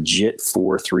is legit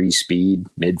 4.3 speed,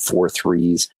 mid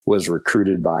 4.3s, was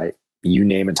recruited by, you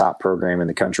name a top program in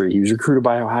the country. He was recruited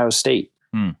by Ohio State.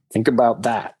 Think about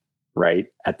that, right?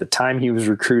 At the time he was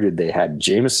recruited, they had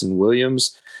Jameson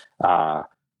Williams,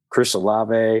 Chris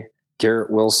Olave,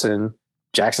 Garrett Wilson,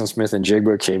 Jackson Smith and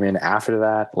Jigba came in after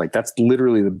that. Like, that's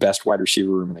literally the best wide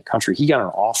receiver room in the country. He got an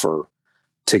offer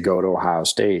to go to Ohio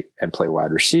State and play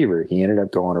wide receiver. He ended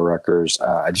up going to Rutgers.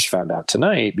 I just found out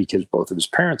tonight because both of his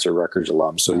parents are Rutgers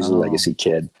alums, so he's a legacy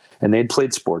kid, and they'd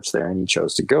played sports there, and he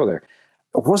chose to go there.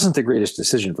 It wasn't the greatest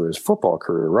decision for his football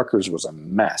career. Rutgers was a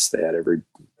mess. They had every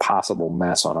possible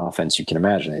mess on offense you can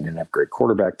imagine. They didn't have great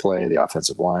quarterback play. The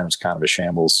offensive line was kind of a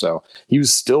shambles. So he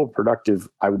was still productive,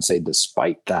 I would say,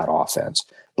 despite that offense.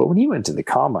 But when he went to the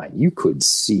combine, you could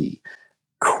see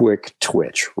quick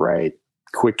twitch, right?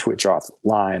 Quick twitch off the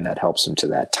line that helps him to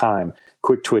that time.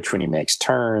 Quick twitch when he makes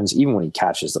turns, even when he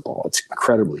catches the ball. It's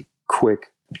incredibly quick,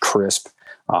 crisp.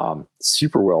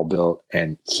 Super well built,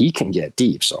 and he can get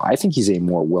deep. So I think he's a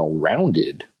more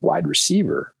well-rounded wide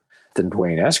receiver than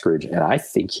Dwayne Eskridge, and I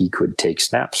think he could take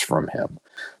snaps from him.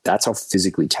 That's how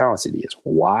physically talented he is.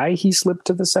 Why he slipped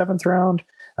to the 7th round?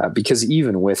 Because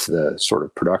even with the sort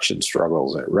of production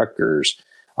struggles at Rutgers,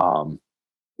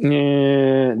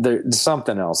 there's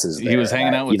something else is there. He was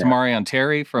hanging out with Tamarion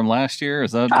Terry from last year.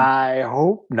 Is that? I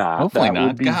hope not. Hopefully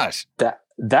not. Gosh.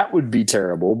 That would be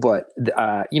terrible. But,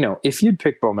 if you'd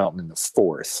picked Bo Melton in the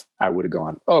 4th, I would have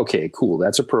gone, okay, cool.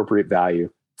 That's appropriate value.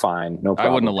 Fine. No problem.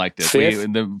 I wouldn't have liked it.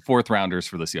 The 4th rounders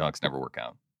for the Seahawks never work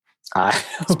out.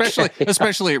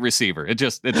 Especially at receiver. It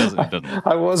doesn't.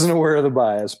 I wasn't aware of the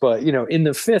bias, but, in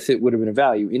the 5th, it would have been a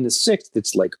value. In the 6th,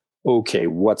 it's like, okay,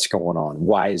 what's going on?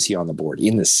 Why is he on the board?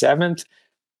 In the 7th,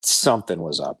 something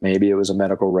was up. Maybe it was a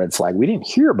medical red flag. We didn't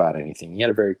hear about anything. He had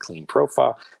a very clean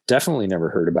profile. Definitely never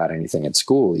heard about anything at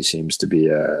school. He seems to be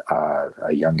a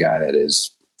young guy that is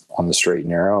on the straight and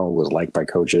narrow, was liked by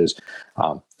coaches.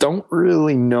 Don't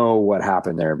really know what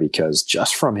happened there because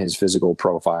just from his physical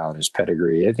profile and his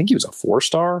pedigree, I think he was a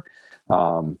 4-star.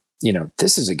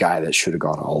 This is a guy that should have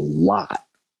gone a lot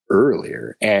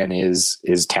earlier and is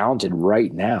talented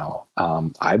right now.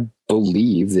 I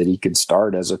believe that he could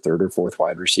start as a 3rd or 4th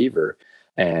wide receiver.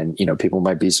 And, people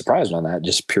might be surprised on that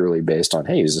just purely based on,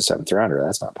 hey, he was a 7th rounder.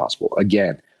 That's not possible.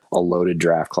 Again, a loaded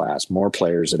draft class, more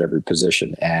players at every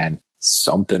position, and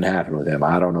something happened with him.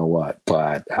 I don't know what,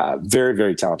 but very,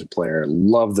 very talented player.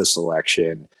 Love the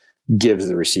selection. Gives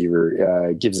the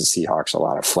Seahawks a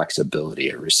lot of flexibility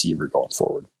at receiver going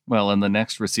forward. Well, in the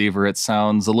next receiver, it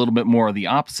sounds a little bit more of the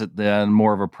opposite than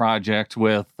more of a project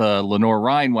with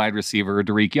Lenoir-Rhyne wide receiver,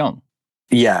 Derek Young.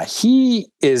 Yeah, he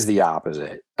is the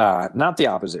opposite. Not the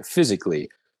opposite physically,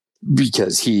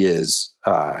 because he is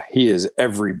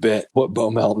every bit what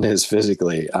Bo Melton is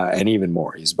physically, and even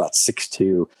more. He's about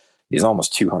 6'2". He's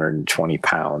almost 220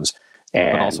 pounds.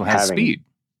 And but also has speed.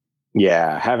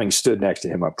 Yeah, having stood next to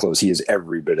him up close, he is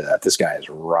every bit of that. This guy is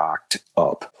rocked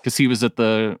up. Because he was at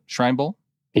the Shrine Bowl?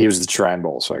 He was at the Shrine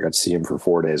Bowl, so I got to see him for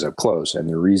 4 days up close. And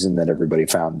the reason that everybody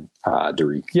found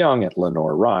Derek Young at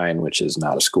Lenoir-Rhyne, which is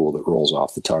not a school that rolls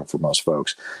off the tongue for most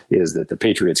folks, is that the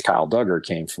Patriots' Kyle Duggar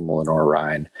came from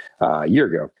Lenoir-Rhyne a year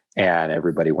ago. And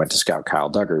everybody went to scout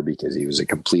Kyle Duggar because he was a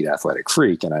complete athletic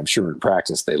freak. And I'm sure in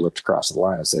practice, they looked across the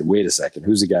line and said, wait a second,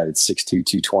 who's the guy that's 6'2",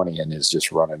 220 and is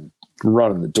just running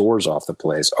the doors off the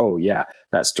place? Oh, yeah,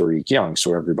 that's Derek Young.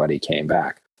 So everybody came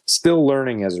back. Still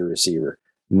learning as a receiver,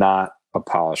 not a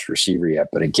polished receiver yet.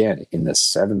 But again, in the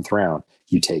 7th round,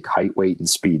 you take height, weight, and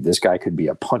speed. This guy could be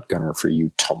a punt gunner for you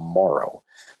tomorrow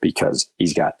because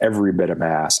he's got every bit of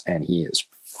mass and he is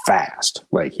fast.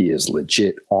 Like, he is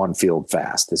legit on-field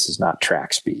fast. This is not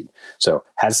track speed. So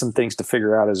has some things to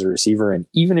figure out as a receiver. And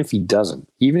even if he doesn't,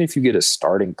 even if you get a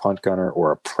starting punt gunner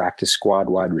or a practice squad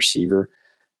wide receiver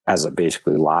as a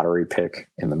basically lottery pick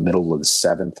in the middle of the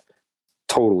 7th,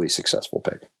 totally successful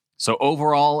pick. So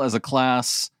overall, as a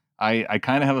class, I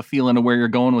kind of have a feeling of where you're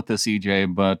going with this,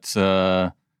 EJ,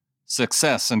 but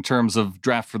success in terms of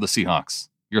draft for the Seahawks.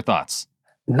 Your thoughts?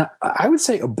 No, I would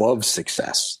say above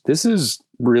success. This is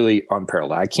really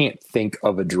unparalleled. I can't think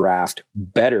of a draft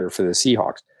better for the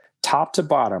Seahawks, top to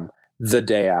bottom, the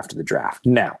day after the draft.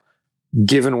 Now,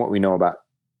 given what we know about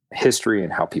history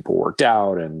and how people worked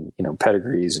out and, you know,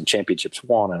 pedigrees and championships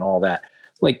won and all that,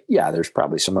 like, yeah, there's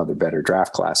probably some other better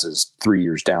draft classes 3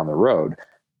 years down the road.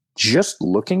 Just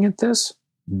looking at this,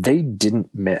 they didn't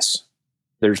miss.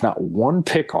 There's not one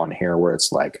pick on here where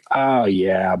it's like, oh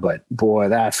yeah, but boy,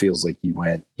 that feels like you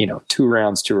went, you know, 2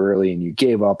 rounds too early and you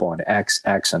gave up on X,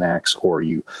 X, and X, or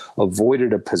you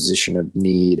avoided a position of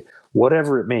need,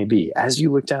 whatever it may be. As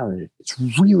you look down, it's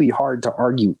really hard to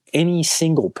argue any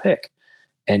single pick.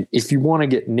 And if you want to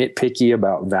get nitpicky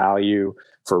about value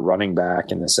for running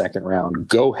back in the 2nd round,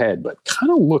 go ahead, but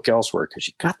kind of look elsewhere because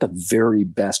you got the very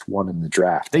best one in the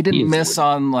draft. They didn't miss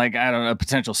on, like, I don't know, a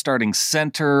potential starting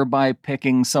center by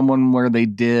picking someone where they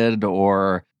did,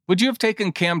 or would you have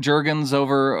taken Cam Jurgens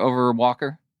over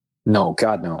Walker? No,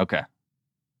 God, no. Okay.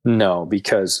 No,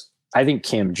 because I think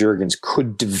Cam Jurgens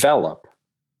could develop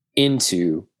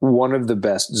into one of the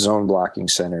best zone blocking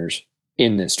centers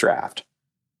in this draft.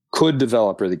 Could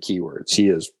develop are the keywords. He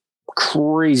is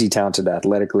crazy talented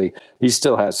athletically. He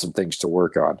still has some things to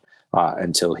work on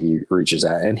until he reaches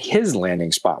that. And his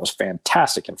landing spot was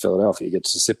fantastic in Philadelphia. He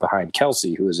gets to sit behind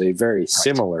Kelsey, who is a very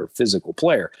similar physical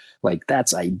player. Like,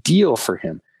 that's ideal for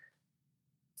him.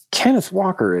 Kenneth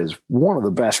Walker is one of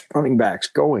the best running backs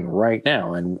going right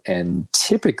now. And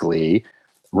typically,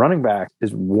 running back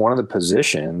is one of the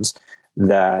positions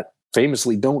that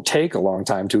famously don't take a long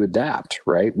time to adapt,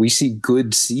 right? We see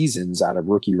good seasons out of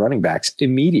rookie running backs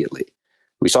immediately.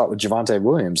 We saw it with Javonte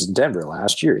Williams in Denver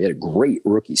last year. He had a great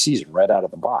rookie season right out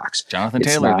of the box. Jonathan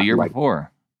Taylor the year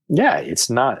before. Yeah,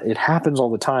 it happens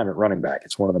all the time at running back.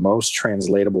 It's one of the most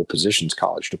translatable positions,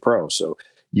 college to pro. So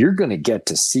you're going to get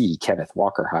to see Kenneth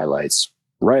Walker highlights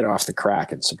right off the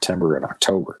crack in September and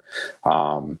October.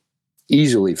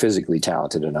 Easily physically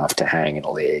talented enough to hang in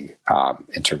a league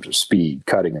in terms of speed,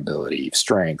 cutting ability,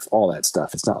 strength, all that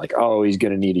stuff. It's not like, oh, he's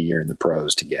going to need a year in the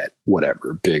pros to get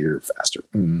whatever, bigger, faster.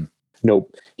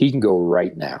 Nope. He can go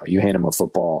right now. You hand him a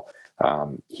football,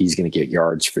 he's going to get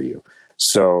yards for you.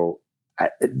 So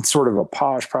it's sort of a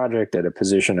polished project at a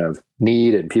position of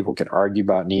need, and people can argue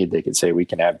about need. They can say, we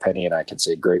can have Penny, and I can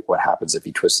say, great, what happens if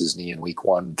he twists his knee in week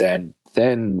 1? Then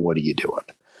what are you doing?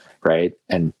 Right.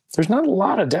 And there's not a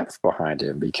lot of depth behind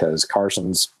him because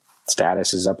Carson's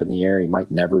status is up in the air. He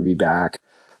might never be back.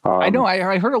 I know.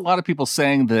 I heard a lot of people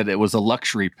saying that it was a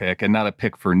luxury pick and not a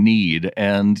pick for need.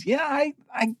 And yeah,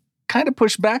 I kind of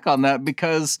pushed back on that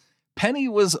because Penny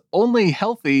was only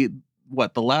healthy,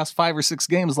 the last 5 or 6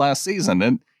 games last season.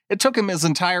 And it took him his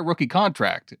entire rookie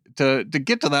contract to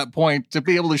get to that point, to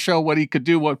be able to show what he could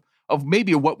do,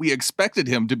 maybe what we expected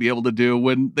him to be able to do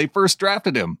when they first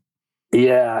drafted him.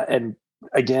 Yeah, and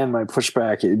again, my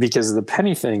pushback, because the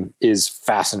Penny thing is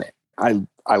fascinating.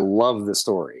 I love the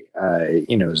story.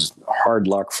 It was hard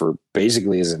luck for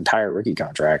basically his entire rookie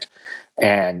contract.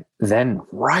 And then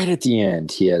right at the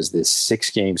end, he has this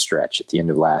 6-game stretch at the end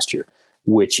of last year,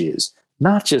 which is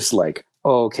not just like,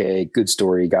 oh, okay, good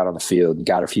story, got on the field,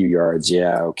 got a few yards,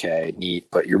 yeah, okay, neat,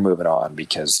 but you're moving on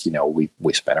because,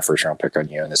 we spent a first-round pick on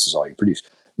you and this is all you produce.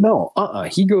 No,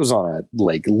 he goes on a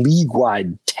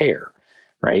league-wide tear.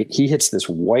 Right. He hits this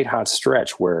white hot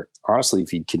stretch where, honestly, if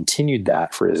he'd continued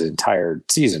that for his entire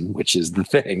season, which is the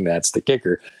thing, that's the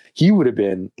kicker, he would have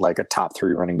been like a top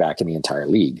 3 running back in the entire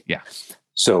league. Yeah.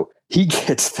 So he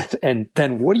gets and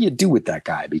then what do you do with that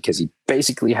guy? Because he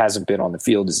basically hasn't been on the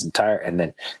field his entire, and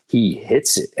then he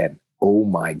hits it and oh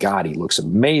my God, he looks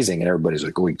amazing. And everybody's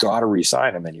like, we got to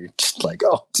re-sign him. And you're just like,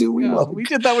 oh, do we? Yeah, we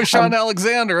did that with Sean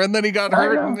Alexander and then he got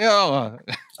hurt.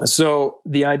 So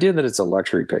the idea that it's a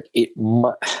luxury pick,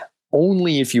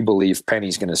 only if you believe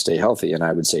Penny's going to stay healthy. And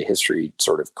I would say history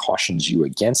sort of cautions you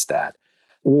against that.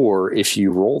 Or if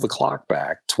you roll the clock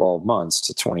back 12 months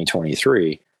to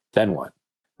 2023, then what?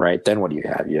 Right? Then what do you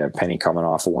have? You have Penny coming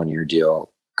off a 1-year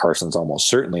deal. Carson's almost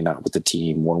certainly not with the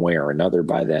team one way or another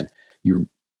by then. You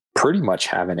pretty much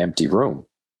have an empty room,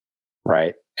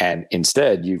 right? And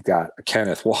instead, you've got a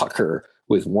Kenneth Walker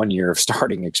with 1 year of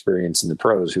starting experience in the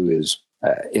pros, who is,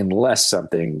 unless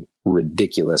something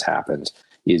ridiculous happens,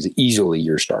 is easily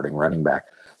your starting running back.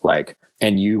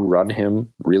 And you run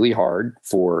him really hard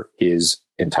for his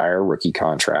entire rookie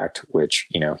contract, which,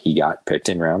 he got picked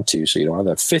in round 2. So you don't have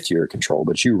the 5th year control,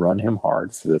 but you run him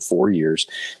hard for the 4 years.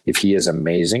 If he is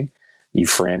amazing, you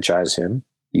franchise him,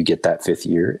 you get that 5th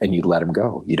year and you let him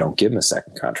go. You don't give him a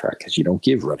second contract because you don't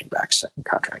give running backs second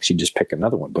contracts. You just pick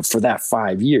another one. But for that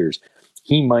 5 years,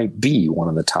 he might be one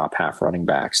of the top half running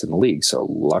backs in the league. So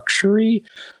luxury.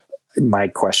 My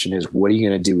question is, what are you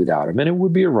going to do without him? And it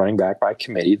would be a running back by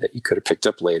committee that you could have picked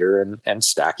up later and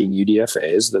stacking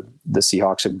UDFAs. The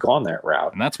Seahawks have gone that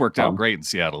route. And that's worked out great in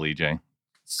Seattle, EJ.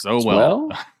 So well.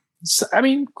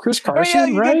 Chris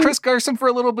Carson, you right? get Chris Carson for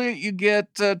a little bit. You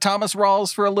get Thomas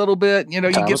Rawls for a little bit. You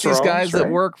get these Rawls, guys that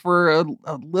right? work for a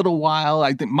little while.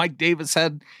 I think Mike Davis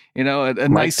had, a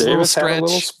nice little stretch. Had a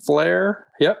little flare.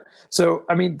 Yep. So,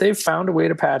 they've found a way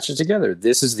to patch it together.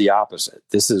 This is the opposite.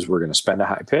 We're going to spend a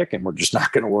high pick and we're just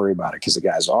not going to worry about it because the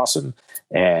guy's awesome.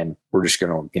 And we're just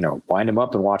going to, wind him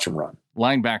up and watch him run.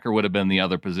 Linebacker would have been the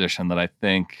other position that I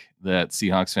think that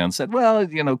Seahawks fans said, well,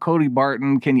 Cody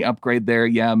Barton, can you upgrade there?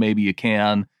 Yeah, maybe you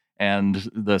can. And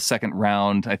the second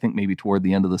round, I think maybe toward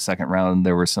the end of the second round,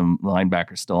 there were some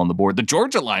linebackers still on the board. The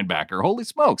Georgia linebacker, holy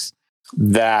smokes.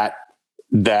 That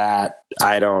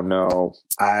I don't know.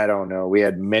 We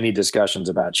had many discussions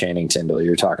about Channing Tindall.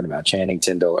 You're talking about Channing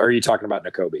Tindall, or are you talking about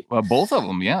Nakobe? Well, both of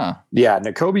them, yeah. Yeah,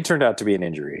 Nakobe turned out to be an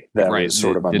injury that was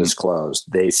sort of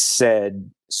undisclosed. They said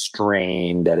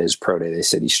strained at his pro day. They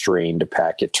said he strained a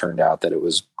pec. It turned out that it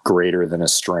was greater than a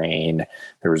strain.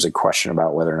 There was a question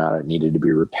about whether or not it needed to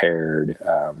be repaired.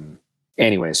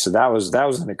 Anyway, so that was the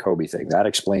Nakobe thing. That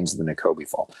explains the Nakobe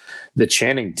fall. The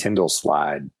Channing Tindall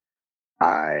slide,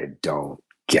 I don't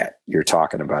get. You're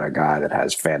talking about a guy that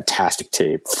has fantastic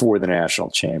tape for the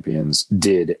national champions,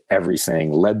 did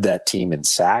everything, led that team in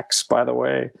sacks, by the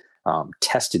way,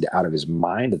 tested out of his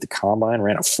mind at the combine,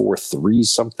 ran a 4.3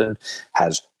 something,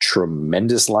 has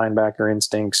tremendous linebacker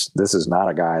instincts. This is not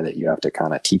a guy that you have to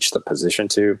kind of teach the position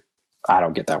to. I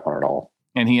don't get that one at all.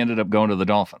 And he ended up going to the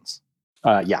Dolphins.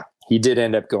 Yeah, he did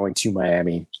end up going to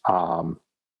Miami.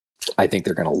 I think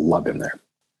they're going to love him there.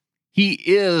 He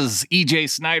is EJ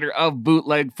Snyder of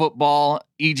Bootleg Football.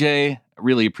 EJ, I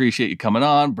really appreciate you coming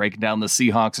on, breaking down the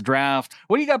Seahawks draft.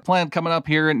 What do you got planned coming up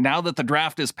here now that the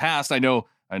draft is passed? I know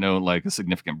like a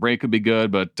significant break would be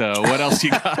good, but what else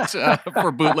you got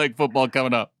for Bootleg Football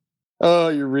coming up? Oh,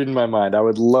 you're reading my mind. I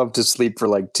would love to sleep for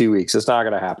like 2 weeks. It's not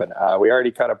going to happen. We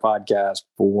already cut a podcast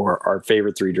for our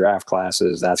favorite 3 draft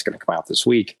classes. That's going to come out this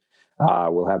week.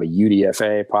 We'll have a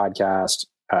UDFA podcast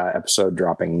episode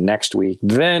dropping next week.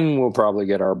 Then we'll probably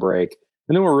get our break.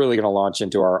 And then we're really going to launch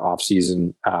into our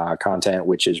off-season content,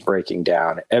 which is breaking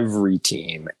down every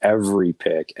team, every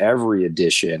pick, every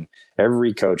addition,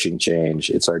 every coaching change.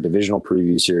 It's our divisional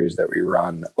preview series that we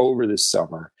run over this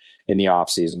summer in the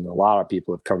off-season. A lot of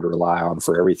people have come to rely on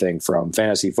for everything from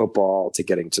fantasy football to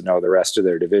getting to know the rest of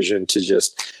their division to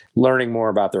just learning more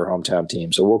about their hometown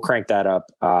team. So we'll crank that up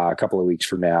a couple of weeks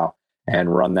from now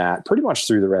and run that pretty much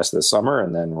through the rest of the summer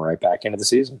and then right back into the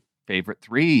season. Favorite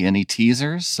 3, any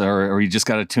teasers or you just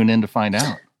got to tune in to find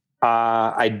out?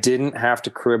 I didn't have to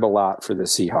crib a lot for the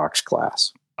Seahawks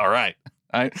class. All right.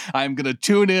 I'm going to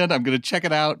tune in. I'm going to check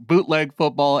it out. Bootleg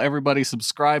Football. Everybody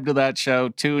subscribe to that show.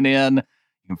 Tune in.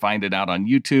 You can find it out on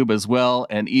YouTube as well.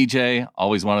 And EJ,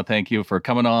 always want to thank you for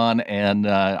coming on and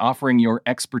offering your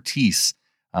expertise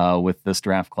with this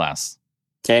draft class.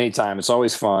 Anytime. It's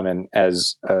always fun. And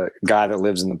as a guy that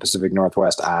lives in the Pacific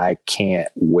Northwest, I can't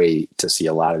wait to see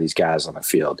a lot of these guys on the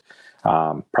field.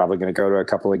 Probably going to go to a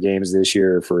couple of games this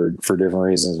year for different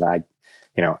reasons. And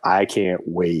I can't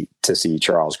wait to see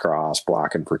Charles Cross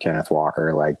blocking for Kenneth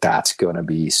Walker. Like, that's going to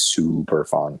be super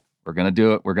fun. We're going to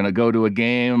do it. We're going to go to a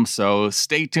game. So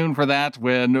stay tuned for that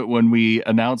when we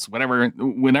announce whenever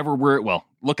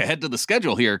look ahead to the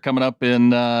schedule here coming up in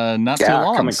not too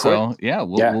long. So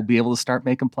we'll be able to start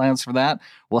making plans for that.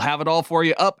 We'll have it all for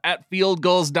you up at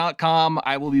fieldgoals.com.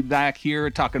 I will be back here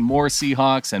talking more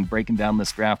Seahawks and breaking down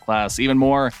this draft class even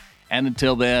more. And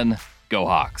until then, go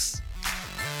Hawks.